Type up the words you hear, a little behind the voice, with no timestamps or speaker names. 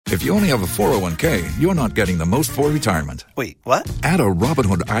If you only have a 401k, you're not getting the most for retirement. Wait, what? Add a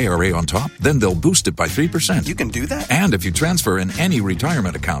Robinhood IRA on top, then they'll boost it by 3%. You can do that? And if you transfer in any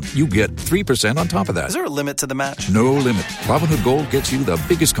retirement account, you get 3% on top of that. Is there a limit to the match? No limit. Robinhood Gold gets you the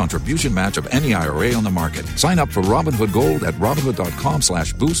biggest contribution match of any IRA on the market. Sign up for Robinhood Gold at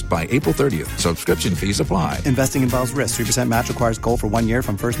Robinhood.com/boost by April 30th. Subscription fees apply. Investing involves risk. 3% match requires gold for 1 year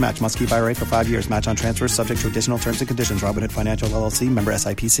from first match. Must keep IRA for 5 years. Match on transfers subject to additional terms and conditions. Robinhood Financial LLC, member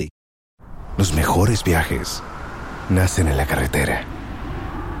SIPC. Los mejores viajes nacen en la carretera,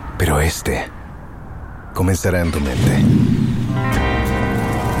 pero este comenzará en tu mente.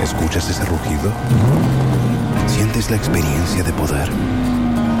 ¿Escuchas ese rugido? ¿Sientes la experiencia de poder?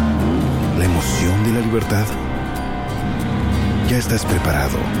 ¿La emoción de la libertad? Ya estás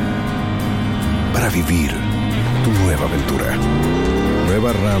preparado para vivir tu nueva aventura.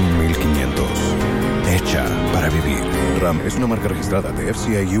 Nueva Ram 1500. Hecha para vivir. Ram es una marca registrada de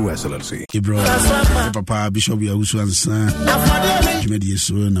FCA US LLC. Papa Bishop Yausu Ansa. Jimedi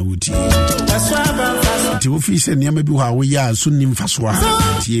so na wuti. Ti office ne ma bi ho awo ya so nim faso a.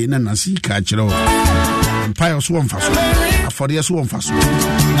 Ti na nasi ka kire o. Empire so won faso. Afode so won faso.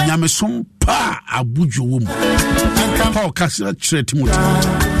 Nyame som pa abujo wo mu. Paul Kasira kire Timothy.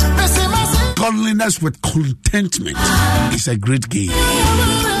 Godliness with contentment is a great game.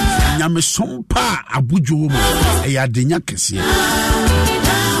 Nyame sompa abujo mu e ya denya kese.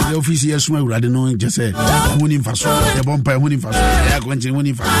 The office yes ma urade no just say huni faso e bompa huni faso e akonche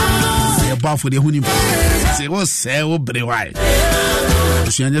huni faso e bafo de huni faso se wo se wo brewai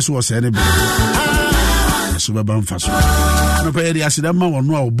so anya so se ne be so ba ban faso no pa eri asida ma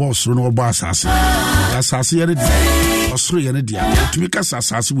wono a boss no obo asase asase ye ne dia osoro ye ne dia tumi ka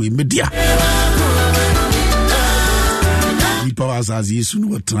asase we media Nipa asazi Yesu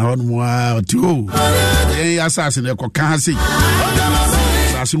no tena hɔ no a tio asase ne kɔka ha sei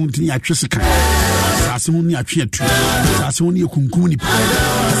asase ho tini atwe sika asase ho ni atwe atu asase ho ni kunkum nipa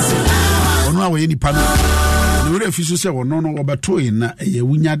ɔno a wɔyɛ nipa no ne wura fi so sɛ wɔno no wɔbɛto yi na ɛyɛ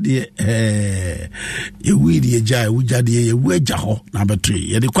wunyade ɛwiri agya ɛwujade ɛwu agya hɔ na bɛto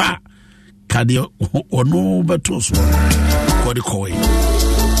yi yɛde kɔ a kade ɔno bɛto so kɔde kɔwe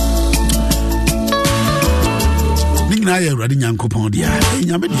Nina ya urade nyankopɔn dia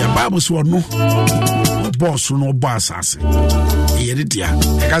nyame dia Bible so no boss no boss asase yede dia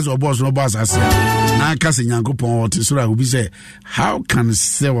ka so boss no boss asase na ka se nyankopɔn te so ra obi say how can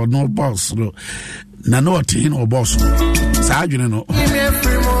say no boss no na no te no boss sa adwene no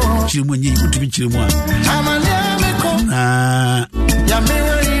chirimu nyi kutubi chirimu a na ya me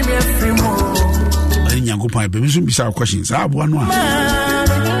me frimo ani nyankopɔn be mi so bisa question sa abo no a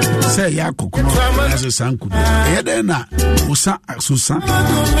say ya kokono as sanku yeden na usa susa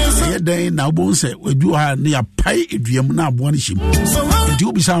yeden na obo nse edu ha na ya pai eduam na abo na him enti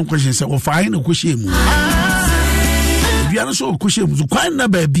obi san question say o fa na kohye mu edua no so kohye mu so kwan na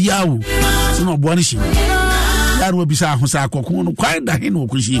ba bia wo so na obo na him ya ro bi sa ho sa kokono no kwan da he na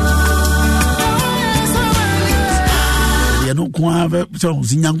kohye mu no kwa so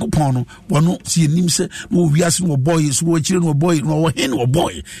zinyankopon no wono si enim se no wiase no boy so wo kire no boy no wo hen no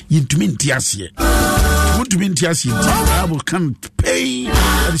boy yintumi ntiase wotumi ntiase Bible can pay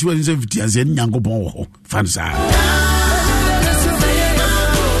that is what is ntiase nyankopon wo fansa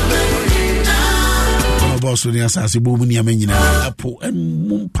no boss ni asase bo mu ni amanyina apo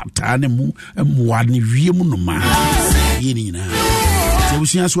emu pata ne mu emwa ne wie mu no ma ye ni na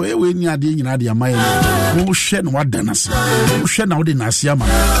Usia so ewe ni ade nyina de amaye wo hwe no wadanas wo hwe na wo de nase ama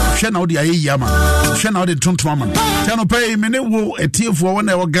hwe na wo de ayeyi ama hwe na wo de tonton ama tano pay me ne wo etiefo wo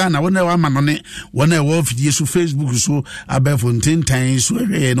na wo Ghana wo na wo ama no ne wo na wo fidie so Facebook so abefo ntentan so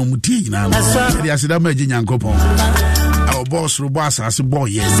hwe no mutie nyina no de aseda ma gi nyankopon awo boss ro boss asase boy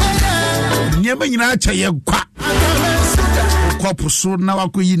yes nyema nyina acha ye kwa poso na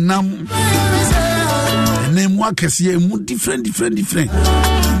wakoyi nam name work is here different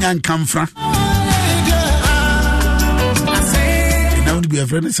nyankamfra now to be a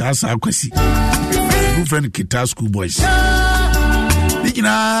friend is asa kwesi good friend kita school boys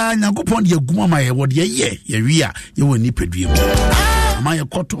digina nyakopon de aguma ma ye wode ye wi a ye woni pedue mu ma ye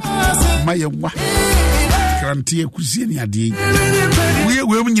koto ma ye wa krantie kusie ni ade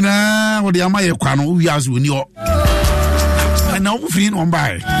we nyina wode ama ye kwa no wi aso ni o na wo free no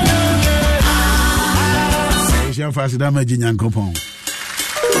mbae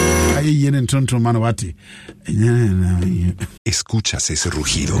 ¿Escuchas ese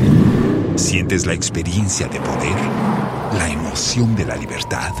rugido? ¿Sientes la experiencia de poder? ¿La emoción de la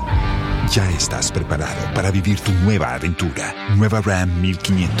libertad? Ya estás preparado para vivir tu nueva aventura. Nueva Ram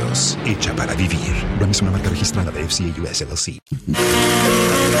 1500, hecha para vivir. Ram es una marca registrada de FCA US LLC.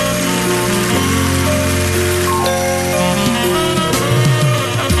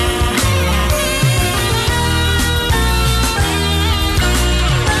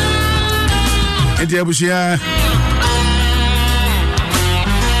 busia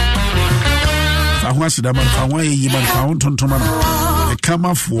fa ho asida man fa ho yi man fa ho tontoma no e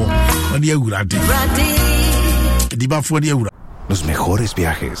kama fo oni awurade di ba fo ni awurade. Los mejores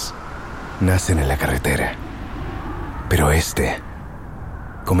viajes nacen en la carretera, pero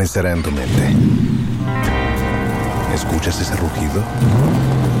comenzará en tu mente. ¿Escuchas ese rugido?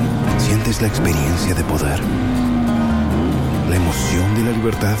 ¿Sientes la experiencia de poder? ¿La emoción de la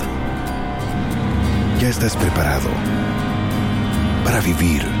libertad? Ya estás preparado para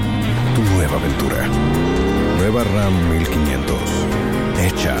vivir tu nueva aventura. Nueva RAM 1500.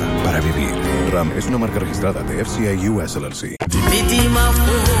 Hecha para vivir. RAM es una marca registrada de FCI US LLC.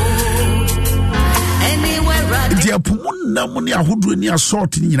 Dia pumuna muni ahudu ni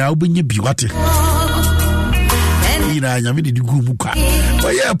assault ni na obenye biwate. Ina nyame de gum kwa.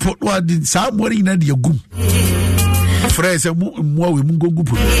 Oye potwa di samori na de gum. Frese mu we mu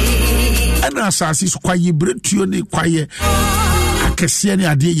gogu. Ana asasi so kwaye bretuo ni kwaye akese ni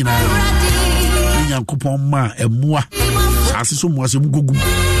ade nyina. Nyankopon ma emua. Asasi so mu ase mu gogu.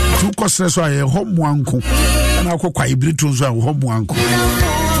 Tu kosre so aye homo anko. Ana akokwaye bretuo so aye homo anko.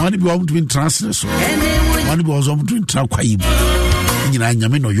 Wani bi wa mu twin translate so. Wani bi wa zo mu twin tra kwaye. Nyina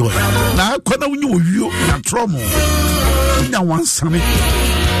nyame no yo. Na kwana wunye oyo na tromo. Nya wansane.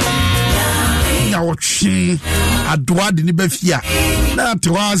 Nya wochi adoa de ni bafia. Na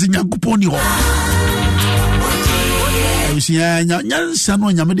tewazi Nyankopon ni ho. Ewusia nyansa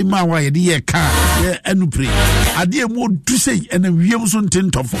no nyame de ma wa ye de ye ka ye anupre. Ade mu odu sei ena wiem so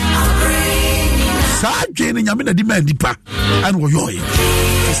ntentofo. Saa dwe ne nyame na di ma nipa an wo yo ye.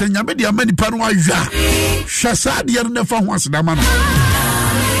 Se nyame de ama nipa no ahwa. Hwa saa de no fa ho asedama no.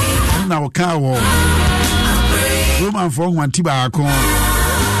 Na wo ka wo Roman for one tiba ko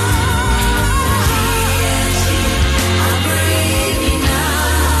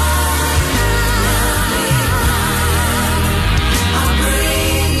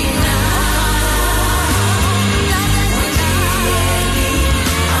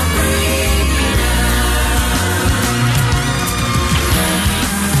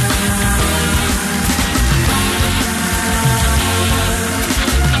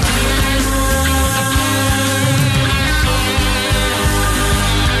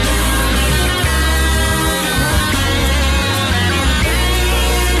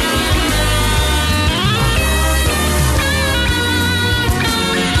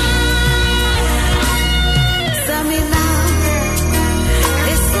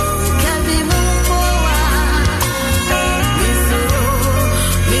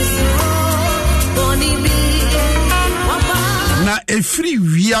free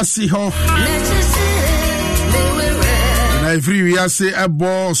wiase ho na free wiase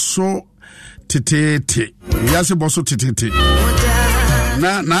eboso tetete wiase boso tetete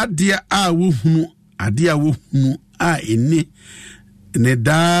na dia a wohunu a ene ne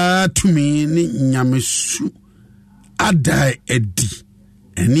da tumi ni nyamesu ada edi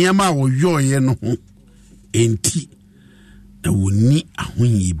eniama wo yoye no ho enti na woni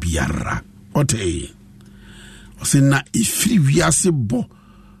ahonye biara ote osina ifiri wiase bo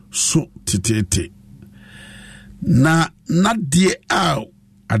so tetete na de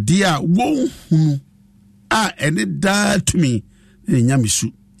ade a wo hunu a ene da tumi ne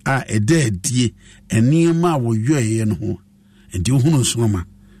nyamesu a ede adie eniema wo yoye no ho enti hunu soma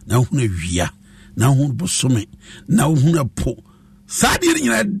na hunu wia na hunu bosome na hunu po sade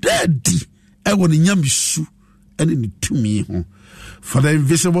nyina dadi e wo ne nyamesu ene ne tumi ho. For the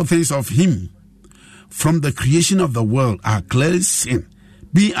invisible things of him from the creation of the world are clearly seen,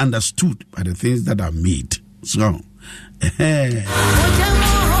 be understood by the things that are made. So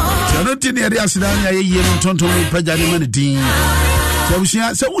Janotini area Sidania ye tonto pajani manity. So she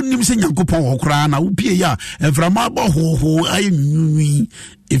said, wouldn't say Yankopo Crana, Upia, and from our boho, I knew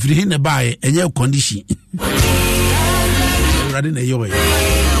if you didn't buy a year condition. Radin a yoy.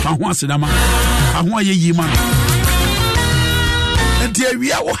 I want Sidama. I want ye man. And here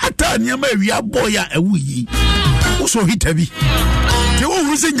we are, Hata, we are boy, a wee. Also hit heavy. The old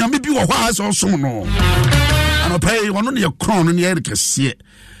reason you may be a while or so no. And I pay one on your crown in the air to see it.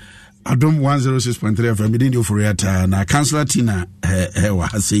 I don't 106.3 FM within your Furiata. Na Councillor Tina,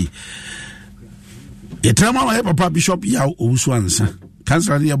 say. You tell my papa Bishop Yao Uswansa.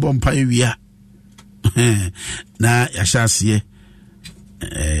 Councillor Nia Bompire, we are. Na Yashasi,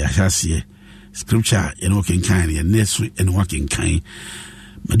 scripture, and walking kind, and necessary and walking kind.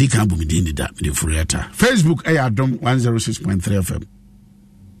 Medical boom did that with the Furiata. Facebook, I don't 106.3 FM.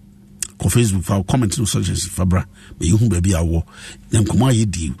 Ko Facebook for comment no such as Fabra, but you baby a war. Then come on, ye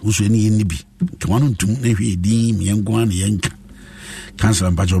di, who's any nibi. Come on to me, din, young one, yank. Cancel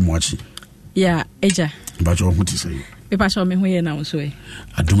and badger watching. Yeah, Eja. But you want to say? If I saw me here now, so I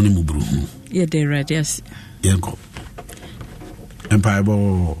don't know Mubru. Yeah, they're right, yes. Yanko. Empire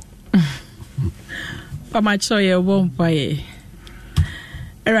Bo. But my choy won't buy.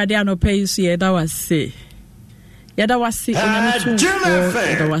 Eradiano pays ye, that was say. Yada was say,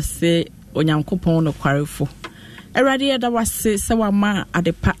 that was say, on young coupon or quarrel. Eradia that was say, Sawama at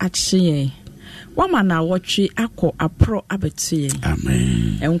the pa at she. Wama na watchi ako apro abeti.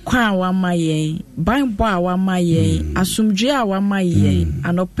 Amen. Enkwa wama ye, bainbwa wama ye, asumdua wama ye,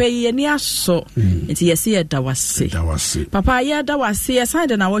 anope ye ni aso. Nti yesi ye dawase. Dawase. Papa ye dawase ye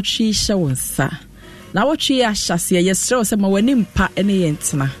sande na watchi hye wonsa. Na watchi ye ahyase ye sre se ma wani mpa ene ye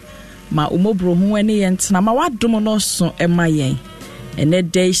ntena. Ma umobro hu ene ye ntena ma wadom no so ema ye. Ene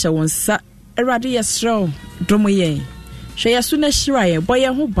dey hye wonsa. Erade ye sre dom ye. Hwe yesu na hyira ye boye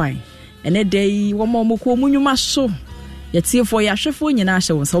ho ban. Ene day womo ko munyuma so yeti for ya hwefo nyina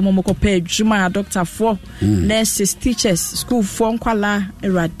hye won so womo ko pa adwuma doctor for nurses teachers school for nkwala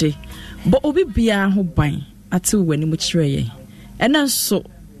erade bo obi bia ho ban ate wani mu kire ye ena nso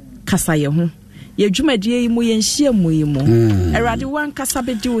kasa ye ho ye dwumadie yi mu ye nhia mu yi mu erade wan kasa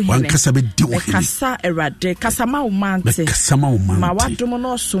be di wo hene kasa erade kasa ma wo mante ma wadom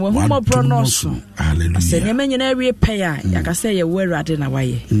no so wo mo bro no so hallelujah se nyame nyina awie paya ya kasa ye wo erade na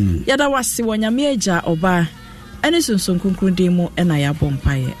waye yada wase wonyame agya oba ene sunsun kunkun de mu ena ya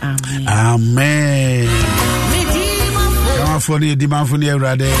bompaye amen amen kama foni di manfoni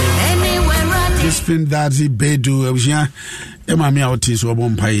erade spin that bedu abia e ma me awti so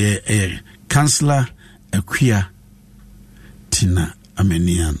bompaye Councillor Equia Tina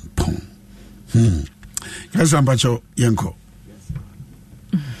Amenian Pong. Councillor Mpacho Yanko.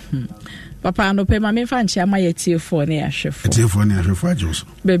 Papa no pe ma me fa nchia ma yeti fo ne ahwefo. Yeti fo ne ahwefo ajoso.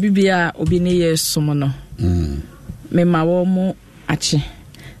 Baby bia obi ne yesom no. Me ma wo mu ache.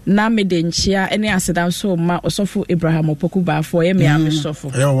 Na me de nchia ene asedam so ma osofo Abraham opoku ba fo ye me am sofo.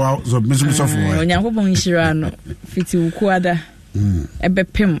 Wow, so me sofo. Onyankopon nhira no fiti ukuada.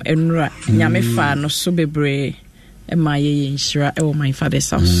 Ebepem enura nyame fa no so bebre e ma ye nhira e wo my father's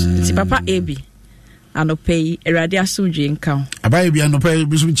house. Ti papa Abi anope erade asudwe nka. Abaye bi anope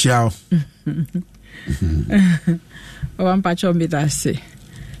bi so chia o. O wan pacho mi da se.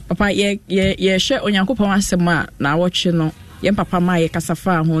 Papa ye hwe onyankopon asema na woche no ye papa ma ye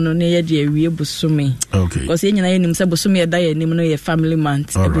kasafa ho no ne ye de awie busumi. Okay. Because ye nyina ye nim se busumi e da ye nim no ye family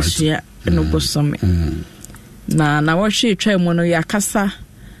month e busua no busumi. Na wohwe twa mu no yakasa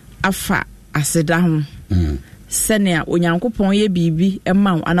afa aseda ho sene onyankopon ye bibi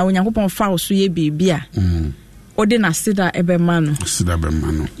ema ana onyankopon fa so ye bibi a odi na aseda ebema no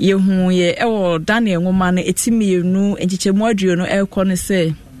ye hu ye ewo Daniel ngoma no etimienu enchichemu aduo no ekọ ne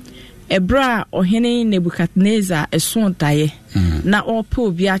se ebra ohene Nebuchadnezzar eson daye na opa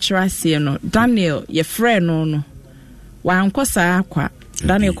obi akira se no Daniel ye frɛ no wa nkosa akwa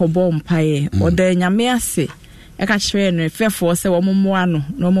Daniel kobo mpaye oda nyame ase eka kire no fefo se wo momoa no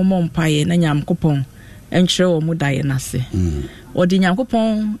no momo mpaye na nyamkopon enkyere wo mu daye nase odi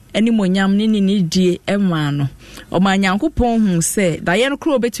nyankopon ani monyam ni die ema no o ma nyankopon hu se daye no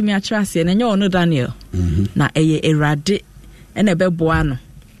kro betumi akire ase na nya ono Daniel na eye erade ena beboa no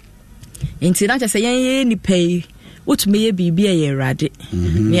enti na chese yen ni pay utumi ye bibia ye erade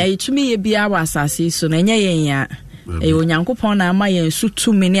ne ayitumi ye bia wa asase so na nya yen ya e onyankopon na ama yen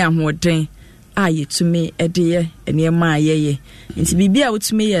sutumi ne ahoden ayetumi edeye enema ayeye nti bibia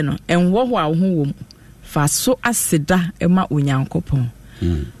utumi ye no enwo ho a wo wom fa so aseda ema onyankopon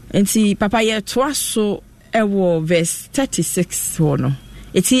nti papa ye to aso ewo verse 36 ho no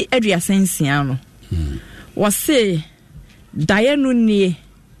eti aduasensia no wo se daye no nie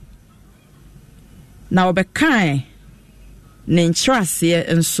na obekan ne nkyerase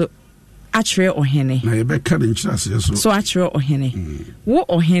enso akire ohene na yebeka ne nkyerase so akire ohene wo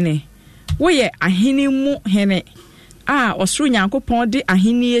ohene wo ye ahene mu hene a osoro nyankopon de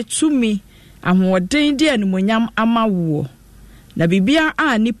ahene etumi ahoden de animonyam ama wo na bibia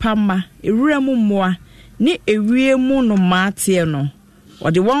a nipa ma ewura mu mmoa ne ewie mu no maate no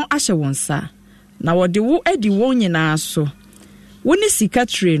ode won ahye wonsa na wode wo adi won nyina so wo ne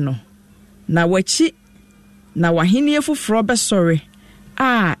sikatre no na wachi na wahene efufro besore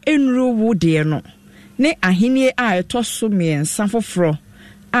a enru wo de no ne ahene a etoso miensa foforo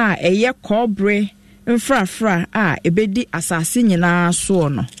a eye kobre mfrafra a ebedi asase nyina so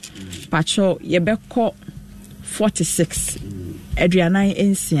no pacho yebekọ 46 aduanan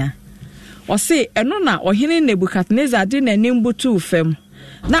ensia o se eno na ohene Nebuchadnezzar de nanim butu fam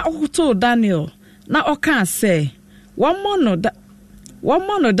na okuto Daniel na oka se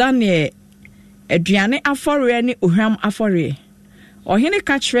womono Daniel aduane afore ne ohwam afore ɔhene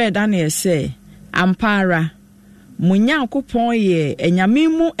ka kyerɛ Daniel sɛ ampara munyankopɔn yɛ enyame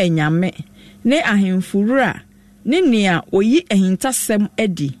mu enyame ne ahemfurura ne nea oyi ehintasɛm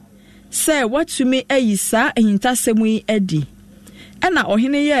adi sɛ watumi ayi saa ehintasɛm yi adi ɛna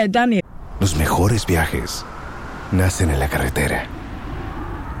ɔhene yɛ Daniel. Los mejores viajes nacen en la carretera,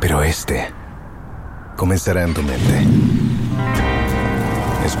 pero comenzará en tu mente.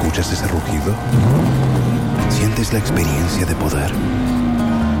 ¿Escuchas ese rugido? ¿Sientes la experiencia de poder?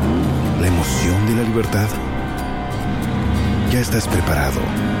 ¿La emoción de la libertad? Ya estás preparado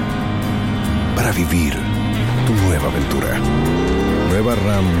para vivir tu nueva aventura. Nueva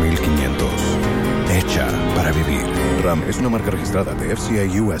RAM 1500. Hecha para vivir. RAM es una marca registrada de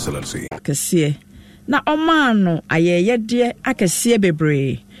FCI US LLC. Kesie. Na omano ayeyede akesie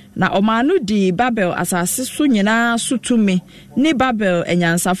bebre. Na omano di Babel asase so nyina so tumi. Ni Babel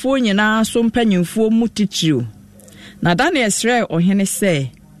enyansafo nyina so mpanyimfo mutichiu. Na Daniel sre ohene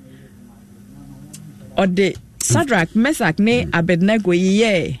se ode Shadrach, Meshach ne Abednego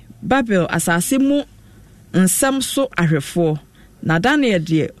ye Babel asase mu nsam so ahwefo. Na Daniel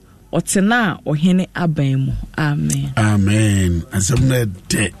de otena ohene aban mu. Amen. Amen. Asemne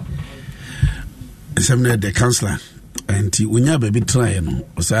de counselor anti unya baby try no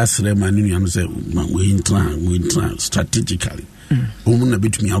osasre manu anu say we try strategically. Na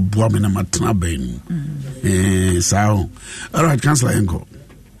betumi aboa me na matena ban. Sao. All right, counselor enko.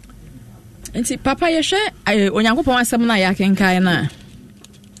 Anti papa yehwe onyankopon asem na ya kenkan na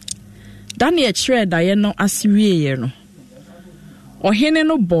Daniel kyerɛ daeɛ no asiwie no ɔhene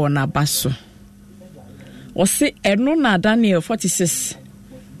no bɔ na baso ɔse ɛno na Daniel 46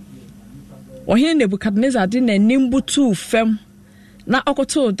 ɔhene Nebuchadnezzar de n'anim butu fam na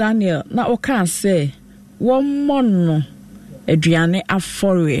ɔkoto Daniel na ɔka sɛ wɔmmɔ no aduane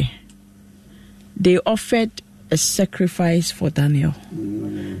afɔre. They offered a sacrifice for Daniel.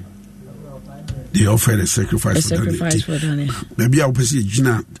 They offered a sacrifice for Daniel. Maybe I'll see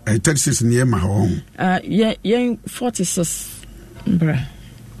Gina 36 near my home. 46.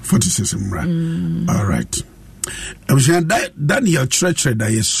 46 All right. I was saying that Daniel church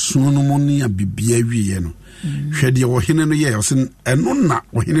that is soon money and be no. Shed your hino no years and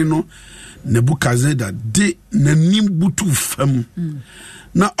no Nebuchadnezzar de nanim butu fam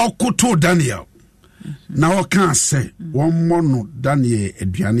na okoto Daniel. Na o kan say one more no Daniel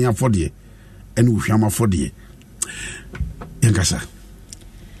aduane afode and uhwam afode. Yankasa.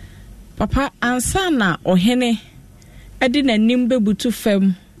 Papa ansa na ohene edi nanim bebutu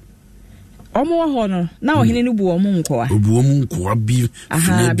fam. Omo ho no na ohene no bu omo nkoa. Obu omo nkoa bi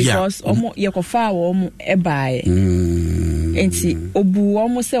fina bia. Because omo yekofa omo ebae. Enti obu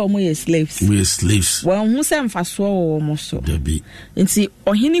omo se omo ye slaves. We slaves. Wa hu se mfaso omo so. Debi. Enti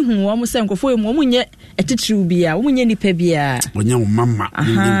ohene hu omo se nkofo emu omo nye etitiriu bia, omo nye nipa bia. Onya mama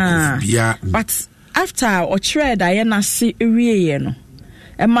bia. But after ochre da ye na se ewie no.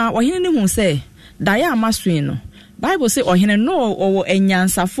 Ema ohene ne hu se da ye amasuen no. Bible say ohene no owo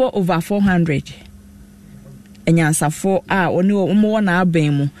enyansafo over 400. Enyansafo oni omo na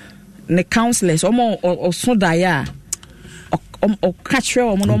aban mu. Ne counselors omo oso da ya o katre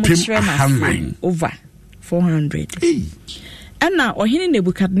omo no mo kire na over 400. Ana ohene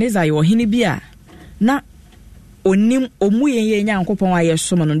Nebuchadnezzar yo ohene bia na onim omuye nyankopon aye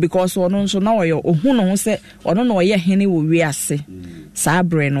somo no because ono nso na oyo ohu no se ono na oye hene wo wiase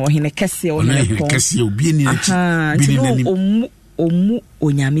sabre no ohene kese ohene kese obi ni achi omu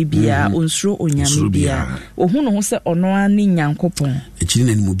onyame bia onsuro onyame bia ohu no se ono ani nyankopon echiri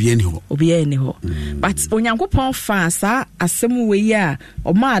na nimu bia ni ho obi ani ho but onyankopon fa sa asem we a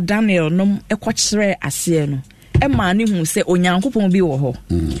o ma Daniel nom ekokyere ase no Emma ni hu se onyankopon bi wo ho.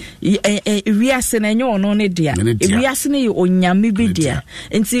 Wiase na enye ono ne dia. Wiase ne onyame bi dia.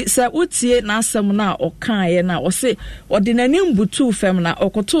 Enti se utie na asem na okan ye na o se ode nanim butu fam na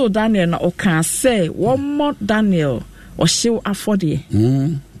okoto Daniel na okan se wo Daniel o hyew afode.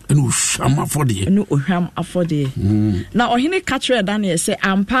 Enu hwam afode. Na ohene ka kire Daniel se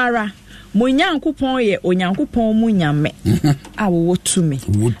ampara monyankopon ye onyankopon mu nyame a wo tumi.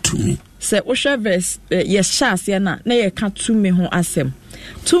 Se ohwe verse yes chase na ye ka tumi ho asem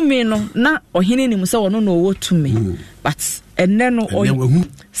tumi no na ohene nim se wono no wo tumi but enne no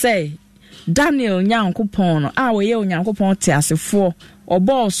say Daniel nyankopon no a wo ye onyankopon te asefo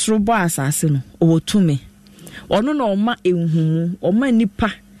obo osoro bo asase no wo tumi ono no ma enhumu o ma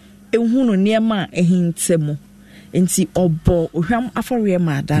nipa enhu no niema ehintemu enti obo ohwam afore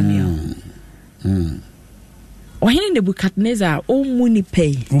ma Daniel ohene Nebuchadnezzar o muni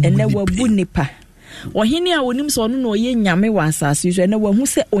pay ene wabu nipa ohene a wonim so no no ye nyame wa asase so ene wahu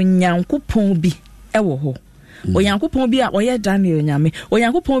se onyankopon bi ewo ho Onyankopɔn bi a ɔyɛ Daniel nyame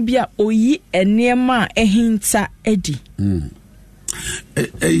Onyankopɔn bi a oyi enema ehinta edi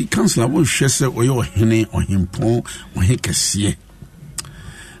councilor wo hwɛ sɛ ɔyɛ ɔhene ɔhempɔn ɔhekɛseɛ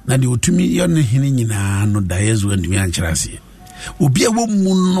na de otumi yɛ ne hene nyinaa no daezo andimi ankyerɛ aseɛ obi a wɔ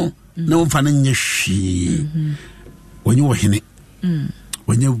mu no na womfa no nyɛ hwee ɔnyɛ ɔhene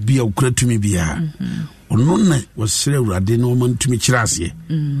ɔnyɛ bi a okura tumi bia ɔno na wɔsrɛ Awurade na ɔma ntumi kyerɛ aseɛ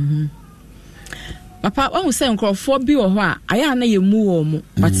papa ɔhu sɛ nkurɔfoɔ bi wɔ hɔ a ayɛ na yɛ mu wɔ mu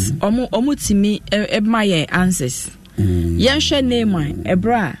but ɔmo timi ma yɛ answers yɛnhwɛ Naaman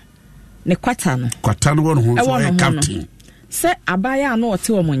ɛbra ne kwata no wɔ no ho sɛ captain sɛ abaya no ɔte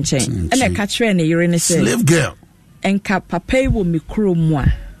wɔ mo nkyɛn ɛna ɛka kyerɛ ne yere ne sɛ slave girl ɛnka papa yi wɔ me kurom mu a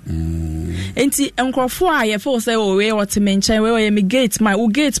enti nkurɔfoɔ a yɛfo sɛ ɔwɛ wɔte me nkyɛn wɔyɛ me gate man wo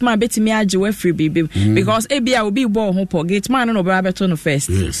gate man betimi agye wafiri bibi because ebia obi bɔ ho pɔ gate man no ɔbɛba bɛto no first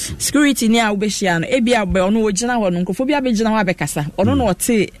security ni a wobɛhyia no ebia ɔno ogyina hɔ no nkurɔfoɔ bi abɛgyina hɔ abɛkasa ɔno no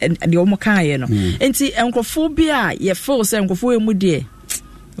ɔte deɛ ɔmo kaayɛ no enti nkurɔfoɔ bi a yɛfo sɛ nkurɔfoɔ mu deɛ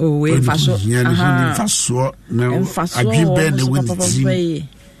we mfaso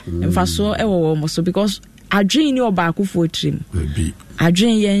ɛwɔ mo so because adwen ni obaakofo trim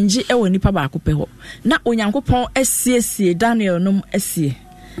adwen yɛngi ɛwɔ nipa baako pɛ hɔ na Onyankopɔn asiesie Daniel nom asie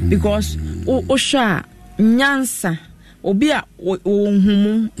because o hwa nyansa obi a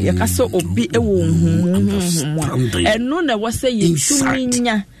ohunmu yɛkasa obi ɛwɔ ohunmu ɛno na wɔ sɛ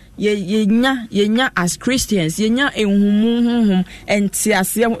yɛtumi yenya as Christians yenya ehunhum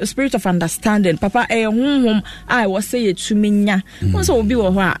entiase spirit of understanding papa ehunhum I was say yetumi nya won so obi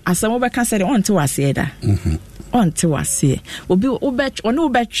wo ho a asem obeka say on te wase da on te wase obi ono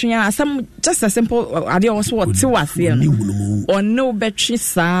obetwe asem just a simple ade was what te wase no ono obetwe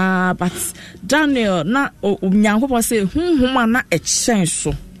sa but Daniel na Nyankopɔn say hunhum na echen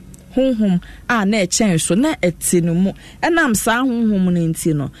so honhom a na echen so na eti no mu enam saa honhom no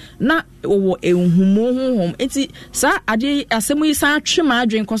enti no na wo ehunhumo honhom enti saa ade asemu yi saa twema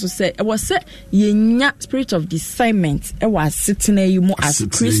adwen koso se e wo se yenya spirit of discernment e wa sitena yi mu as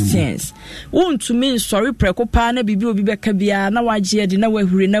Christians wontumi sorry preko pa na bibi obi beka bia na wagye ade na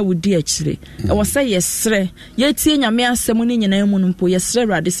wahure na wodi akire e wo se yesre yetie nyame asemu ni nyina mu no mpo yesre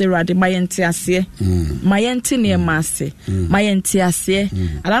Awurade se Awurade mayente ase mayente ne maase mayente ase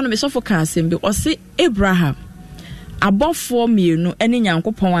ala no me sofo ka asem bi o se Abraham abofo mienu ene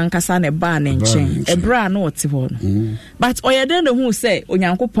Nyankopɔn ankasa ne ba ne nkyɛn ebra na ɔte hɔ no but oyɛden no hu sɛ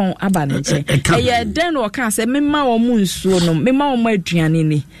Onyankopɔn aba ne nkyɛn ɛyɛden no ɔka sɛ memma wɔ mu nsuo no memma wɔ mu aduane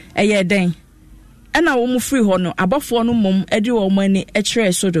ni ɛyɛden ɛna wɔ mu free hɔ no abofo no mom ɛde wɔ mu ani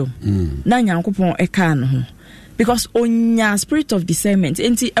ɛkyerɛ Sodom na Nyankopɔn ɛka no ho because onya spirit of discernment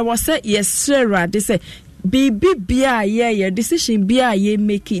enti ɛwɔ sɛ yɛsrɛ Awurade sɛ bibi bia ye decision bia ye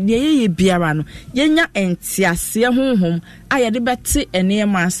make ne ye biara no yenya entiase honhom aye de bete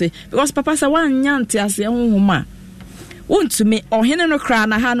enema ase because papa sa wan nya entiase honhom a wontumi ohene no kra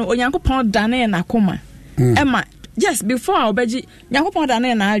na ha no Onyankopɔn dane na koma ema yes before obeji Nyankopɔn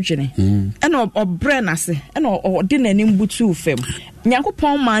dane na adwene ena obre na se ena ode nanim butu fam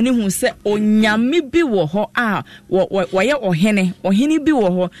Nyankopɔn ma ne hu se onyame bi wo ho a woyɛ ohene bi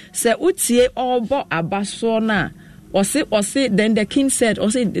wo ho se utie obo abaso na ose then the king said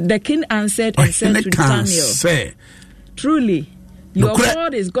the king answered and said to Daniel say, truly your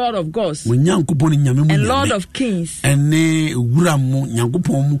God is God of gods and Lord of kings and ewura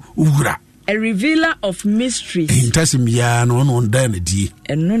a revealer of mysteries intasim ya no on dan di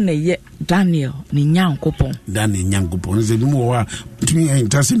eno na ye Daniel ni Nyankopon ze bi mo wa tumi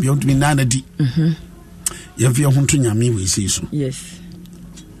intasim ya tumi na di ya fi ho to nyame we sei so yes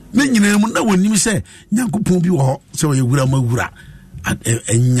na nyina mu na wonim se Nyankopon bi wo ho se wo ye wura mawura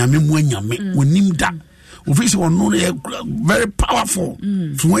nyame mu anyame wonim da ofisi ono very powerful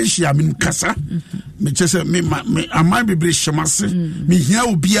influential I mean kasa me chese me amai bebre shemase me hia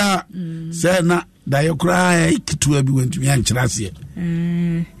obia say na da ye kra ikitu abi wantumi ankyira se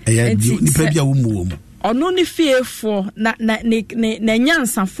eya nipa bia wo mu ono ni fiefo na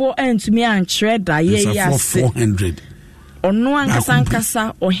nyansafo antumi ankyere da ye yase 400 ono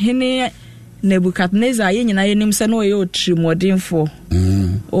ankasa ohene Nebuchadnezzar ye nyina yenim se no ye otrimodinfo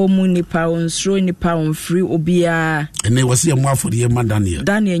o mu nipa onsro nipa onfri obia ene wose ye mu afode ye ma Daniel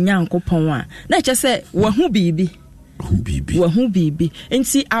Nyankopɔn a na eche se wahu bibi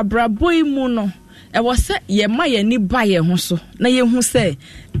enti abraboi mu no e wose ye ma ye ni ba ye ho so na ye hu se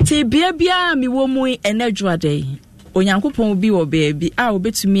te bia mi wo mu enadwade onyankopɔn bi wo baby a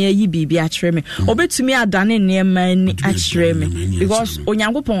obetumi ayi bibi akyerɛ me obetumi adane nneɛma ni akyerɛ me because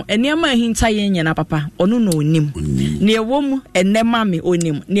onyankopɔn nneɛma hinta yɛn nyina papa ɔno na onim ne ɛwɔ mu enema me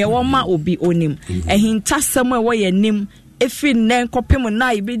onim ne ɛwɔ ma obi onim hinta sɛm ɛwɔ yɛ nim efi nnen kopem na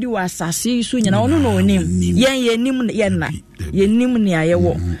ibedi wa asase so nyina ɔno na onim yɛn nim yɛn na yɛnim ne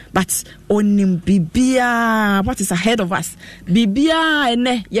ayɛwɔ but onim bibia what is ahead of us bibia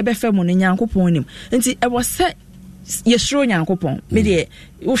ene yɛbɛfɛ mu no nyankopɔn onim nti ɛwɔ sɛ yɛsuro nyankopɔn me de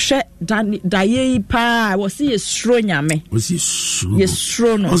wohwɛ daye pa wɔ sɛ yɛsuro nyame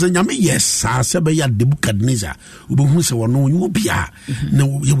yɛsuro no ɔsɛ nyame yɛsa sɛ bɛyɛ Nebuchadnezzar wobɛhu sɛ wɔno ɔnyɛ obia na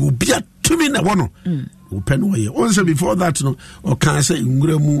yɛwɔ obia tumi na wɔ no wopɛ no wɔyɛ ɔnsɛ before that no ɔka sɛ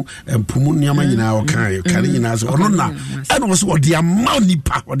nwura mu mpomu nneɛma nyinaa ɔka kare nyinaa sɛ ɔno na ɛna wɔ sɛ ɔde ama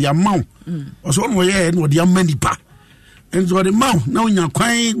nipa ɔde ama wo ɔsɛ ɔno wɔyɛ na ɔde ama nipa nso ɔde ma wo na wonya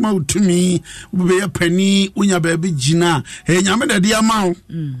kwan ma wotumi wobɛyɛ pani wonya baabi gyina ɛyɛ nyame da de ama wo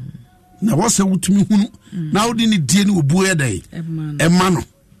na wɔsɛ wotumi hunu na wode ne die ne wɔbuo yɛ dɛn ɛma no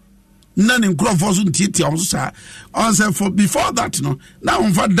na ne nkurɔfoɔ so ntiatia wɔn so saa ɔnsɛ for before that no na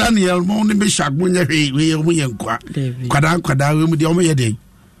wɔmfa Daniel ma ne bɛhyɛ agbo nyɛ hwee wɔyɛ ɔmo yɛ nkwa kwadaa wɔ mu deɛ ɔmo yɛ dɛn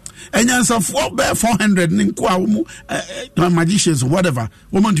ɛnyansafoɔ bɛɛ 400 ne nko a wɔn magicians whatever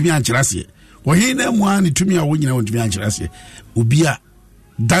wɔn ntumi ankyerɛ aseɛ wɔhin na mu a ne tumi a wɔn nyinaa wɔn ntumi ankyerɛ aseɛ obi a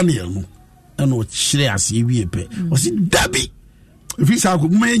Daniel no ɛna ɔkyerɛ aseɛ wie pɛ ɔsi dabi efi saa akɔ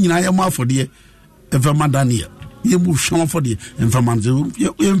mo yɛ nyinaa yɛ mo afɔdeɛ ɛfɛ Daniel yɛmu hwɛn for the informant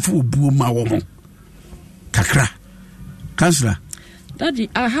yɛmfa obuo ma wɔ ho kakra kansla daddy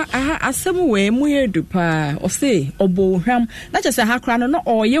aha asɛm wee mu yɛ du pa ɔse ɔbɔ hwam na kyɛ sɛ ha kra no na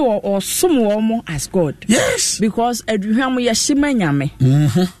ɔyɛ wɔ ɔsom wɔ mo as God yes because aduhwam yɛ hyema nyame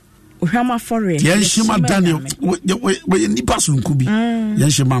hwam afɔre yɛ hyema Daniel wɔyɛ nipa sonko bi yɛ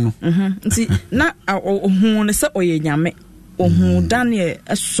hyema no nti na ɔhu ne sɛ ɔyɛ nyame ohun Daniel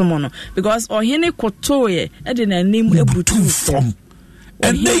esomo no because ohene kotoye e de nanim ebutu from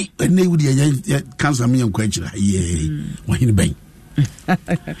ene wudi ya cancer me yankwa kira ye ohene ben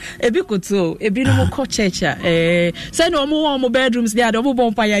ebi koto ebi no ko church say no mo bedrooms dey ade bo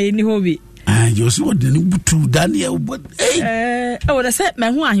mpa ya ni hobi you see what the butu Daniel but wo say me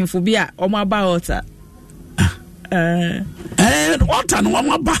hu ahemfo bi a omo aba altar altar no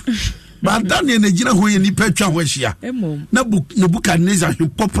omo aba but Daniel na gina ho ye nipa twa ho ahia na Nebuchadnezzar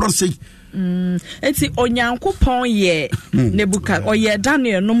prostrate enti onyankopɔn ye Nebuchadnezzar oye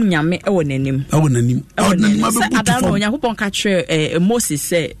Daniel nom nyame e wɔ nanim abebutu Adano onyankopɔn ka kyerɛ Moses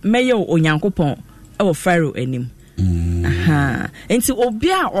sɛ mɛyɛ onyankopɔn e wɔ Pharaoh anim aha enti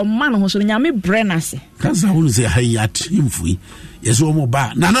obi a ɔma no ho so nyame brɛ na se kansa ho sɛ hayat imfui yeso mo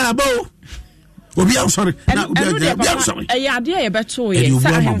ba na aba obi am sorry na obi am sorry ade e beto ye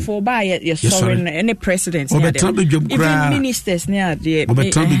sahemfo ba ye sorry any president even ministers ne ade na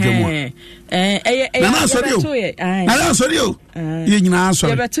sorry o ye nyina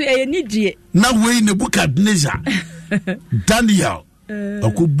sorry ye beto ye nidie na we Nebuchadnezzar Daniel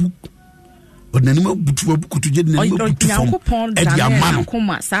akobu onanima butu abukutu je na butu fom e dia man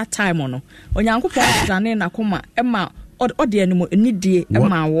koma sa time no onyankopɔn dane na koma e ma ɔde animo nidie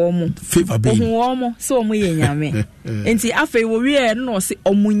ma wɔ mo wɔ mo sɛ ɔmo yɛ nyame enti afei wo wie no ɔse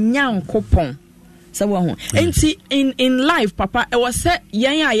ɔmo nyankopɔn sɛ wo ho enti in life papa e was sɛ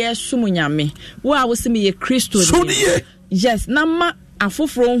yɛn a yɛ som nyame wo a wo se me yɛ Kristo yes na ma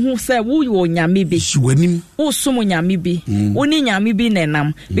afoforo hu sɛ wo yɛ nyame bi wo som nyame bi wo ni nyame bi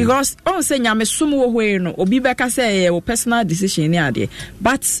nenam because on sɛ nyame som wo hoe no obi bɛka sɛ yɛ wo personal decision ni ade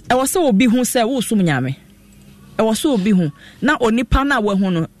but e was sɛ obi hu sɛ wo som nyame e was so obi hu na onipa na wo hu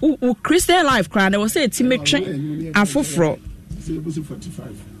no wo Christian life kra na wo sɛ timetwe afoforo e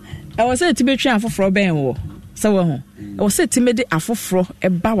was sɛ timetwe afoforo ben wo sɛ wo hu e was sɛ timede afoforo e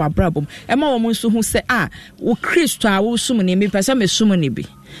ba wa brabom e ma wo nso hu sɛ wo Kristo a wo sum ne mi pɛ me sum ne bi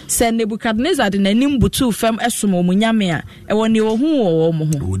sɛ Nebuchadnezzar de nanim butu fam esom wo nyame a e wo ne wo hu wo mo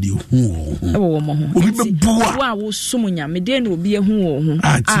ho e wo mo ho obi bebua wo a wo sum nyame de na obi ehu wo ho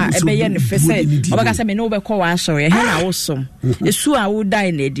e be ye ne fese obaka sɛ me ne wo be kɔ wa asɔre he na wo som esu a wo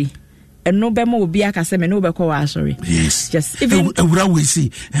dai na di eno be ma obi aka sɛ me ne wo be kɔ wa asɔre just even ewura we see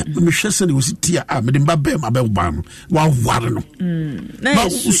me hwɛ sɛ ne wo sitia me de mba be ma be ba no wa ware no na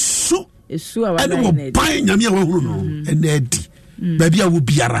esu a wa dai na di ban nyame a wo huru no ena adi baby a wo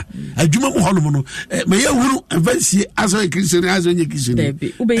biara adwuma mo holo no ma ye hunu evansie aso Christian aso nye Christian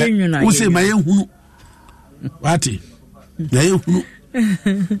baby wo be ye nwuna wo se ma ye hunu wati na ye hunu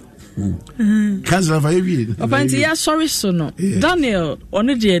kansa fa ye opanti ya sorry so no Daniel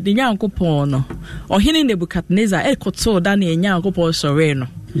ono de nyankopon no ohene Nebuchadnezzar ekoto Daniel nyankopon sorry no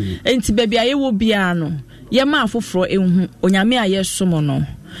enti baby aye wo bia no yema afoforo ehu onyame a yesom no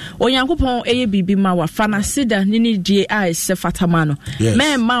onyankopon eye bibi ma wa fanasida nini die a se fatama no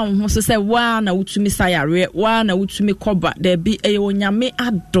me ma ho so se wa na wutumi sayare wa na wutumi koba da bi eye onyame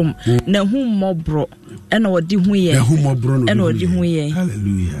adom na hu mobro ena odi hu ye ena odi hu ye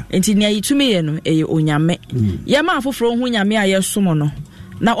hallelujah enti ne yitumi ye no eye onyame yema afoforo hu nyame a yesom no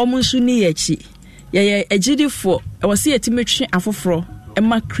na omunsu ni yechi ye ejidifo e wo se yetimetwe afoforo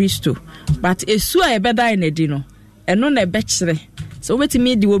ema Kristo but esu a ebeda na di no eno na ebekire so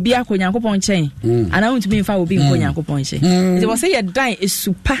wetimi di obi akonyankopon chen ana wutimi mfa obi nkonyankopon chen it was say ye dan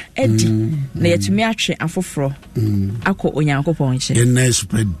esupa edi na yetumi atwe afoforo akọ onyankopon chen ye na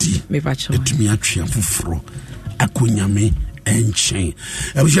esupa di me pacho yetumi atwe afoforo akonyame enchen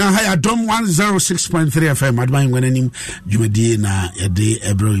ebusha ha ya dom 106.3 FM adman ngwanim dwumadi na yede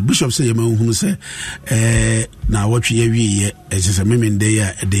ebro bishop say yema hunu say na watwe ye wie esese memende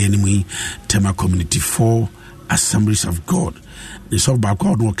ya ede animu tema community 4 Assemblies of God. The soft back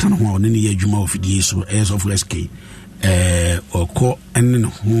out no kind of one in the Juma of the so as of SK or co and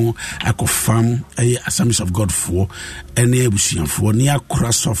who I could farm Assemblies of God for any Ebusian for near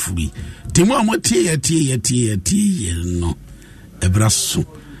cross of we. Timo tea no Ebrasso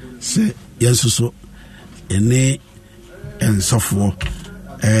say yes so any and software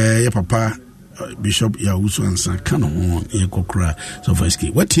papa Bishop Yawusu ansa kana ho ekokra so for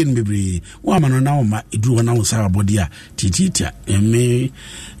SK what in bebre wo amano na ma eduru na wo sa body a tititia eme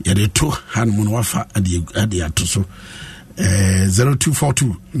yede to han mo no wafa ade ato so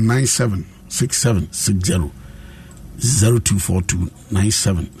 0242976760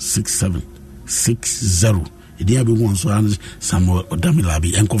 0242976760 edi abi won so an Samuel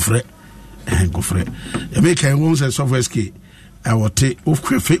Odamilabi enkofre e make won say so for SK I will take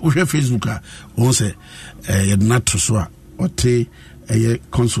Facebook. On say, you're not to swear or take a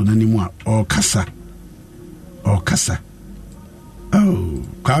console anymore or Casa. Oh,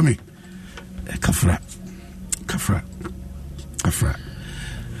 Kami. Kafra.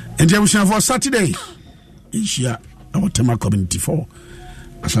 And there was for Saturday. Each year, our Tema Community 4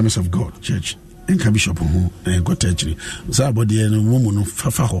 Assemblies of God Church and Bishop who got actually. Somebody and a woman of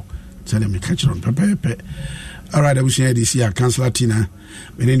Fafaho. Tell them to catch on Pepe. All right, I wish you this year, Councillor Tina,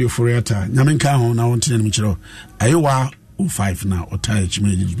 within the Foriata, Namenka, now on Tina Michel. Iowa 05 now, or Tich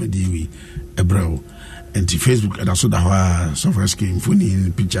Medi, a bro, and to Facebook, and also the software scheme, funny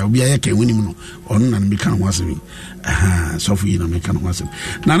picture. We are a winning on and become was me. Sophie, no, make an was.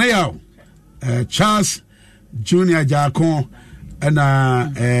 Now, Charles Junior Jacon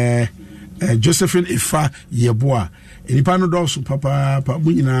and Josephine Ifa Yeboa. In the panel also, Papa,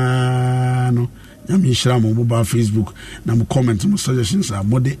 no. Yami shira mo mobile Facebook na mo comment mo suggestions a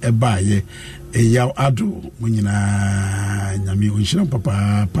mode eba ye yaw ado mo nyina nyami onshira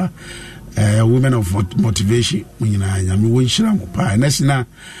papa women of motivation mo nyina nyami onshira mo pa nasina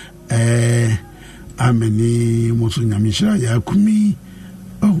ameni mo so nyami shira ya kumi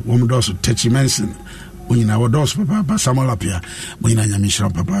wo mo do so touch mensen mo nyina wo do so papa Samuel Apia mo nyina nyami shira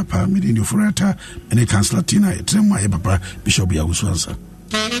papa me di Furata ene Councillor Tina etremo ye papa Bishop Yawusu ansa.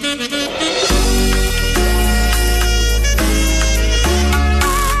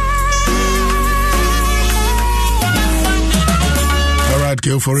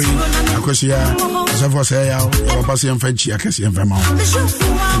 Go for it. Akosia, Savo say out, your passy and French, I can see him from home.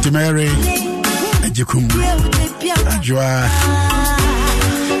 To Mary, and you come. Ajua.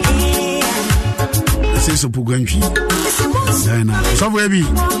 Say so Puganchi. So, baby,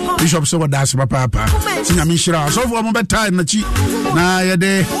 Bishop so that's papa. Sing a Mishra, so for a moment time, na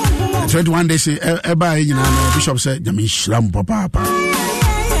 21 days, Bishop said, Yamishram papa.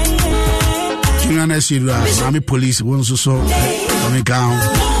 Army police won't so me down.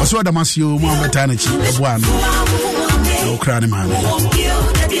 Also, the Masio Maternity, the one. No crowd, man.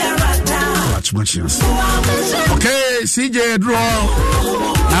 Watch much. Okay, CJ draw.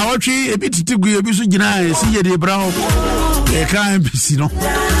 Now, a bit to be a bit CJ de Brown. They can't be seen.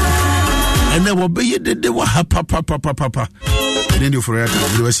 And there will be the papa. Then you forever.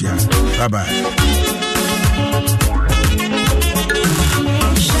 Bye bye.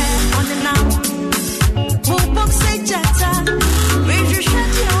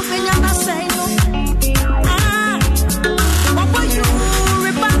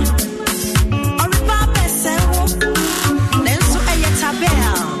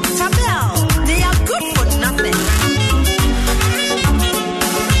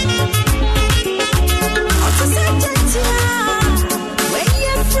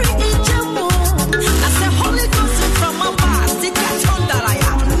 Free in Jammu, I said Holy Ghost.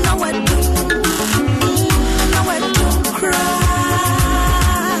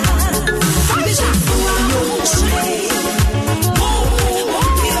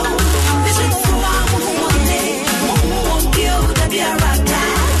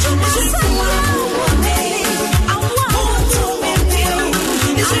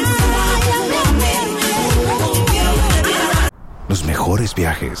 mejores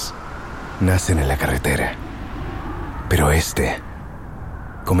viajes nacen en la carretera, pero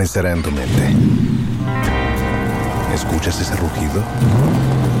comenzará en tu mente. ¿Escuchas ese rugido?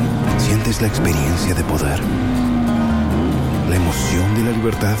 ¿Sientes la experiencia de poder? ¿La emoción de la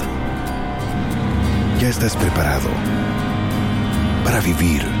libertad? Ya estás preparado para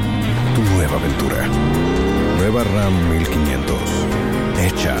vivir tu nueva aventura. Nueva Ram 1500.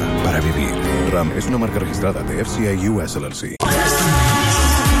 Hecha para vivir. Ram es una marca registrada de FCA US LLC.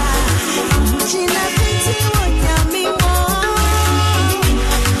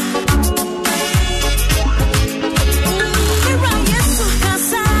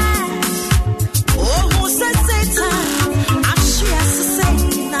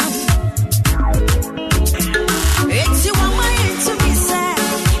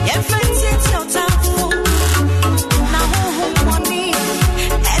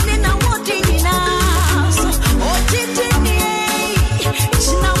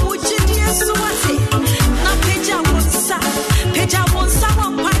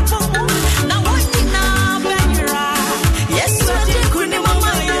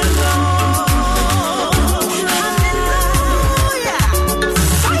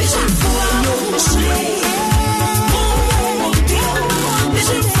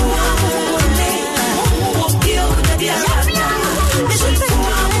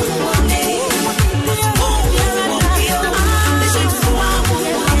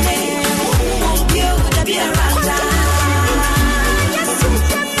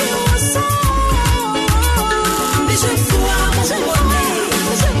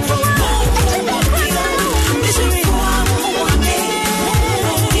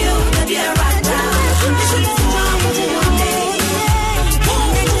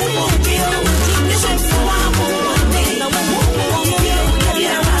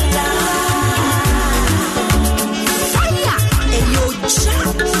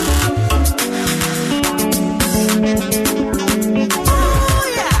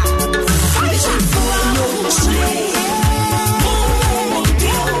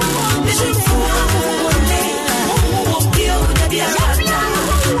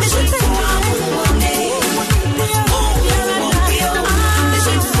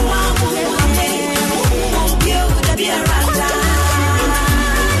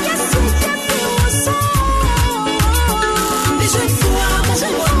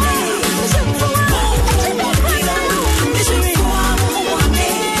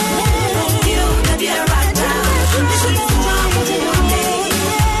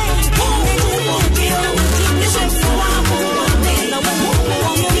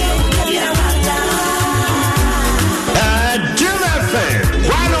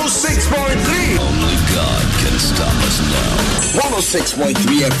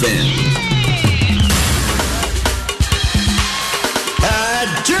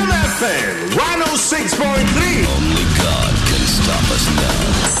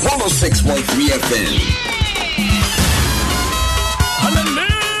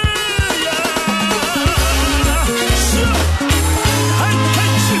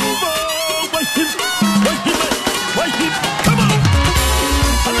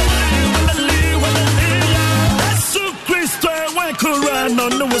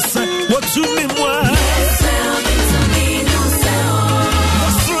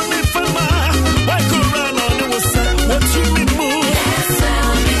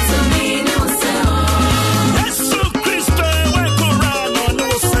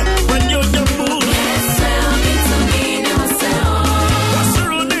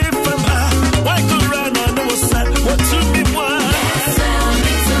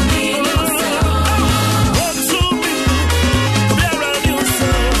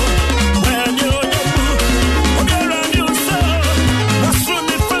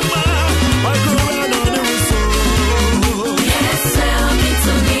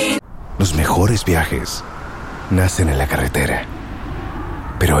 Viajes nacen en la carretera,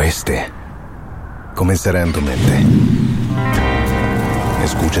 pero comenzará en tu mente.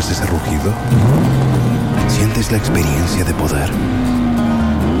 ¿Escuchas ese rugido? ¿Sientes la experiencia de poder?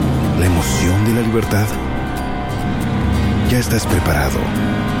 ¿La emoción de la libertad? Ya estás preparado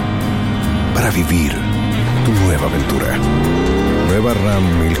para vivir tu nueva aventura. Nueva Ram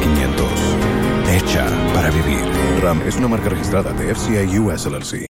 1500. Hecha para vivir. Ram es una marca registrada de FCA US LLC.